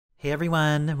Hey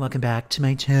everyone, welcome back to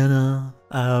my channel.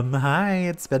 Hi,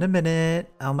 it's been a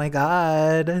minute. Oh my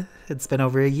god, it's been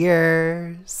over a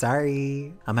year.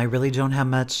 Sorry. I really don't have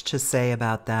much to say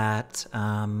about that.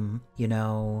 I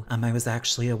was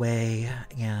actually away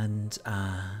and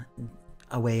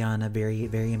away on a very,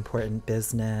 very important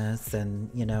business,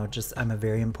 and I'm a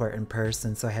very important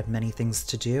person, so I had many things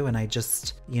to do, and I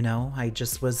just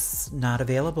was not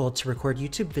available to record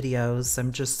YouTube videos.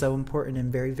 I'm just so important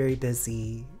and very, very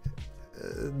busy.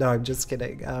 No, I'm just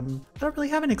kidding. I don't really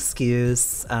have an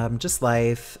excuse. Just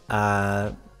life.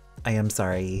 I am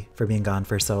sorry for being gone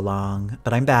for so long,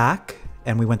 but I'm back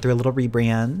and we went through a little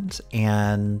rebrand,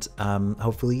 and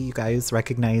hopefully you guys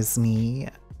recognize me.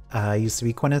 I used to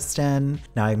be Quinniston.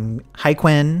 Now I'm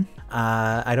hiquinn.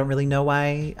 I don't really know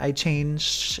why I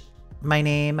changed my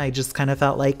name. I just kind of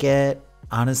felt like it.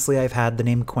 Honestly, I've had the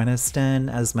name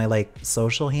Quinniston as my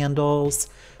social handles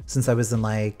since I was in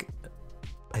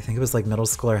I think it was middle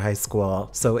school or high school.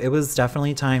 So it was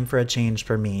definitely time for a change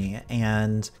for me.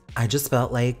 And I just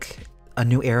felt like a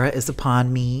new era is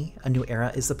upon me. A new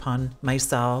era is upon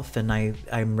myself. And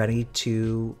I'm ready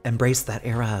to embrace that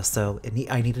era. So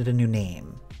I needed a new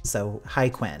name. So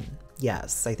hiquinn.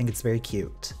 Yes, I think it's very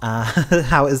cute.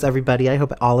 How is everybody? I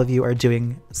hope all of you are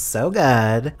doing so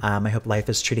good. I hope life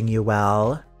is treating you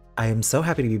well. I am so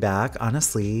happy to be back,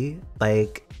 honestly.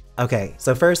 Okay,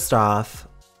 so first off,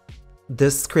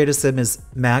 this creative sim is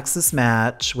Max's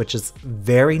Match, which is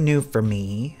very new for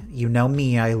me. You know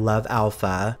me, I love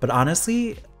alpha. But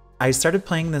honestly, I started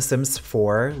playing The Sims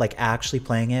 4, actually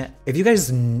playing it. If you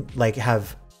guys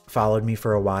have followed me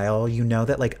for a while, you know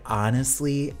that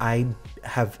honestly, I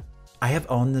have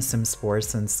owned The Sims 4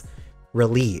 since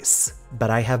release, but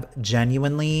I have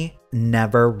genuinely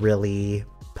never really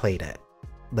played it.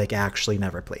 Actually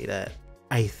never played it.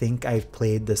 I think I've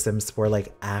played The Sims 4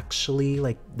 actually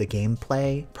the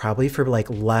gameplay probably for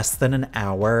less than an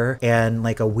hour. And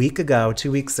a week ago,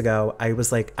 2 weeks ago, I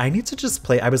was I need to just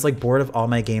play. I was bored of all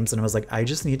my games, and I was I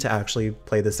just need to actually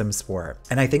play The Sims 4.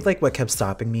 And I think what kept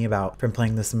stopping me from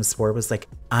playing The Sims 4 was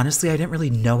honestly, I didn't really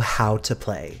know how to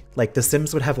play. The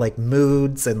Sims would have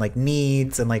moods and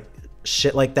needs and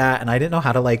shit like that, and I didn't know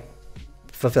how to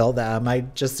fulfill them. I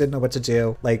just didn't know what to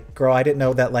do. Girl, I didn't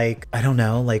know that I don't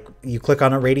know, you click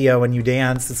on a radio and you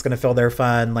dance, it's gonna fill their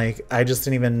fun. I just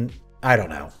didn't even, I don't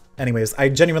know. Anyways, I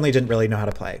genuinely didn't really know how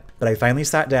to play. But I finally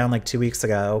sat down 2 weeks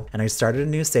ago and I started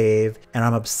a new save, and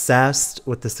I'm obsessed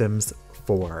with The Sims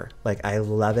 4. I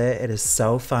love it. It is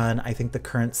so fun. I think the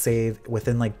current save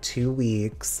within 2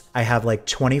 weeks, I have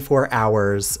 24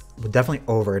 hours, definitely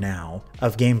over now,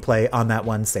 of gameplay on that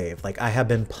one save. I have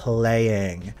been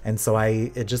playing, and so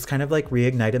it just kind of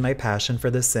reignited my passion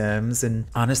for The Sims. And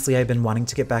honestly, I've been wanting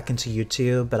to get back into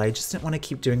YouTube, but I just didn't want to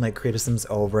keep doing creative Sims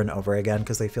over and over again,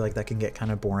 because I feel that can get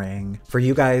kind of boring for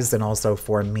you guys and also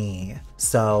for me.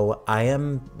 So I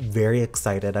am very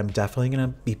excited. I'm definitely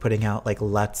gonna be putting out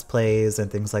let's plays and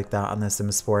things like that on The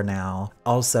Sims 4 now.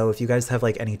 Also, if you guys have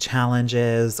any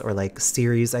challenges or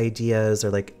series ideas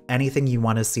or anything you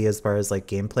want to see as far as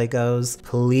gameplay goes,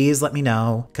 please let me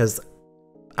know, because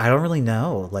I don't really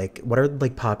know what are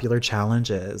popular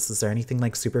challenges. Is there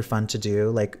anything super fun to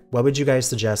do? What would you guys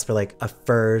suggest for a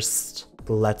first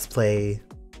let's play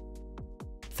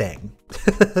thing?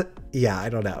 Yeah, I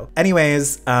don't know.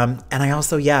 Anyways, and I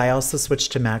also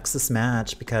switched to Max's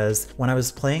Match, because when I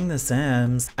was playing The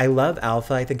Sims, I love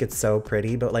alpha. I think it's so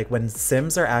pretty, but when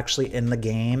Sims are actually in the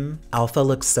game, alpha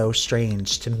looks so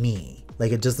strange to me.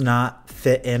 It does not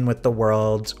fit in with the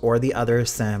world or the other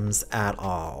Sims at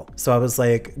all. So I was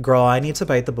girl, I need to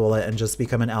bite the bullet and just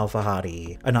become an alpha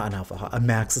hottie. Not an alpha hottie, a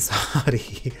Max's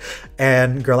hottie.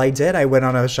 And girl, I did. I went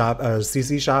on a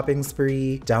CC shopping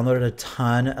spree, downloaded a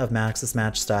ton of Max's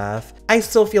Match stuff. I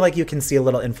still feel you can see a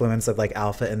little influence of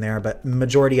alpha in there, but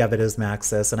majority of it is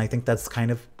Maxis, and I think that's kind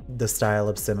of the style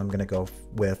of sim I'm gonna go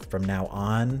with from now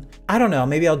on. I don't know,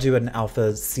 maybe I'll do an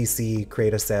alpha CC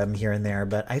create a sim here and there,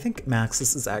 but I think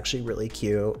Maxis is actually really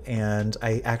cute, and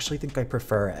I actually think I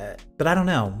prefer it. But I don't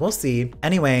know, we'll see.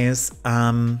 Anyways,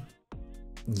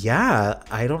 yeah,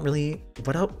 I don't really,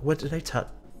 what else, what did I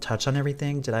touch on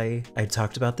everything? I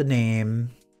talked about the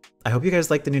name. I hope you guys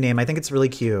like the new name. I think it's really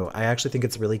cute. I actually think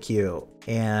it's really cute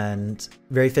and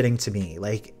very fitting to me.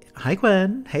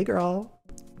 Hiquinn, hey girl.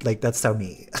 That's so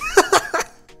me.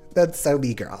 That's so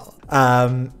me, girl.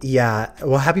 Yeah,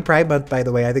 well, happy Pride Month, by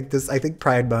the way. I think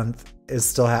Pride Month is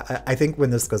still, I think when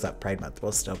this goes up, Pride Month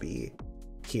will still be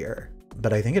here.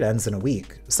 But I think it ends in a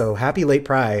week. So happy late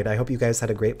Pride. I hope you guys had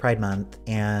a great Pride Month.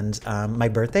 And my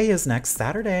birthday is next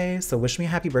Saturday, so wish me a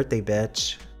happy birthday,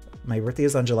 bitch. My birthday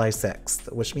is on July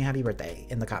 6th. Wish me a happy birthday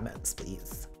in the comments,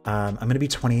 please. I'm gonna be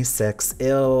 26.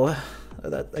 Ew.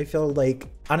 I feel like,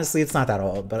 honestly, it's not that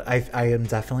old, but I am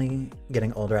definitely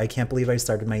getting older. I can't believe I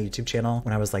started my YouTube channel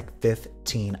when I was like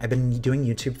 15. I've been doing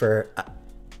YouTube for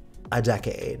a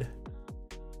decade.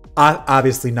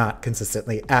 Obviously not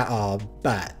consistently at all,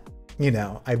 but you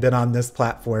know, I've been on this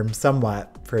platform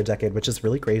somewhat for a decade, which is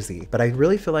really crazy. But I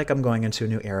really feel like I'm going into a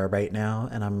new era right now,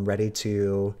 and I'm ready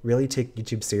to really take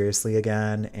YouTube seriously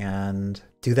again and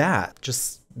do that.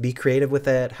 Just be creative with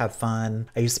it, have fun.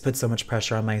 I used to put so much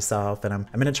pressure on myself, and I'm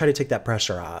gonna try to take that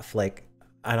pressure off. Like,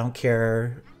 I don't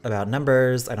care about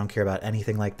numbers, I don't care about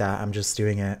anything like that. I'm just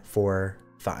doing it for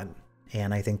fun.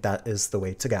 And I think that is the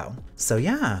way to go. So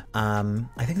yeah,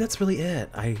 I think that's really it.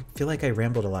 I feel like I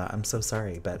rambled a lot. I'm so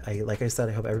sorry, but like I said,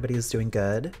 I hope everybody is doing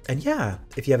good. And yeah,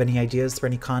 if you have any ideas for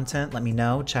any content, let me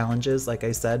know. Challenges, like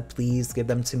I said, please give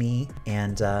them to me.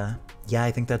 And yeah,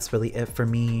 I think that's really it for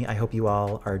me. I hope you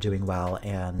all are doing well,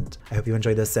 and I hope you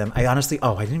enjoyed this sim. I honestly,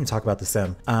 oh, I didn't even talk about the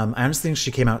sim. I honestly think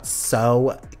she came out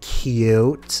so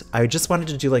cute. I just wanted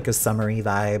to do like a summery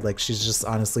vibe. Like, she's just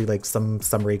honestly like some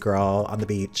summery girl on the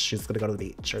beach. She's gonna go to the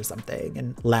beach or something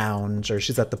and lounge, or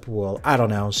she's at the pool. I don't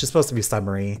know. She's supposed to be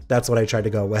summery. That's what I tried to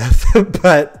go with.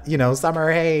 But you know,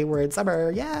 summer, hey, we're in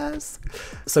summer, yes.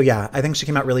 So yeah, I think she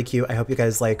came out really cute. I hope you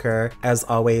guys like her. As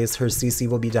always, her CC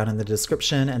will be down in the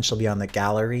description, and she'll be on the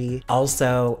gallery.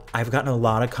 Also, I've gotten a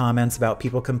lot of comments about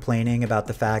people complaining about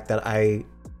the fact that I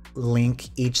link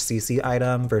each CC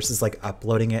item versus like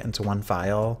uploading it into one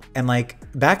file. And like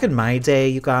back in my day,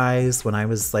 you guys, when I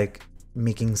was like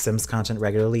making Sims content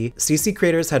regularly, CC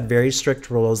creators had very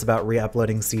strict rules about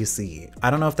re-uploading CC.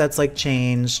 I don't know if that's like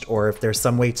changed, or if there's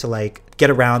some way to like get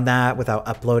around that without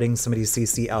uploading somebody's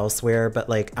CC elsewhere, but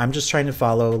like I'm just trying to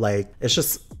follow, like, it's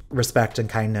just respect and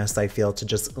kindness, I feel, to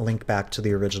just link back to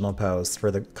the original post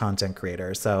for the content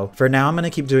creator. So for now, I'm gonna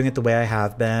keep doing it the way I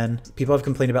have been. People have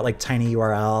complained about like tiny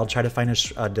URL. I'll try to find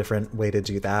a different way to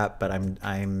do that, but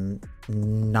I'm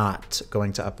not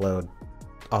going to upload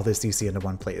all this CC into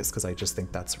one place, because I just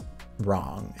think that's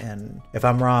wrong. And if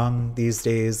I'm wrong these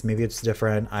days, maybe it's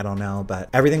different, I don't know, but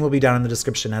everything will be down in the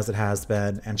description as it has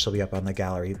been, and she'll be up on the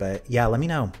gallery. But yeah, let me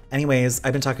know. Anyways,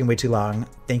 I've been talking way too long.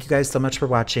 Thank you guys so much for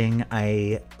watching.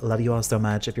 I love you all so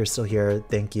much. If you're still here,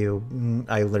 thank you.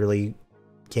 I literally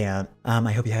can't.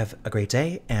 I hope you have a great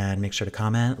day, and make sure to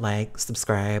comment, like,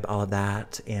 subscribe, all of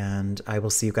that, and I will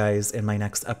see you guys in my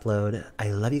next upload. I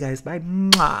love you guys. Bye.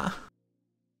 Mwah.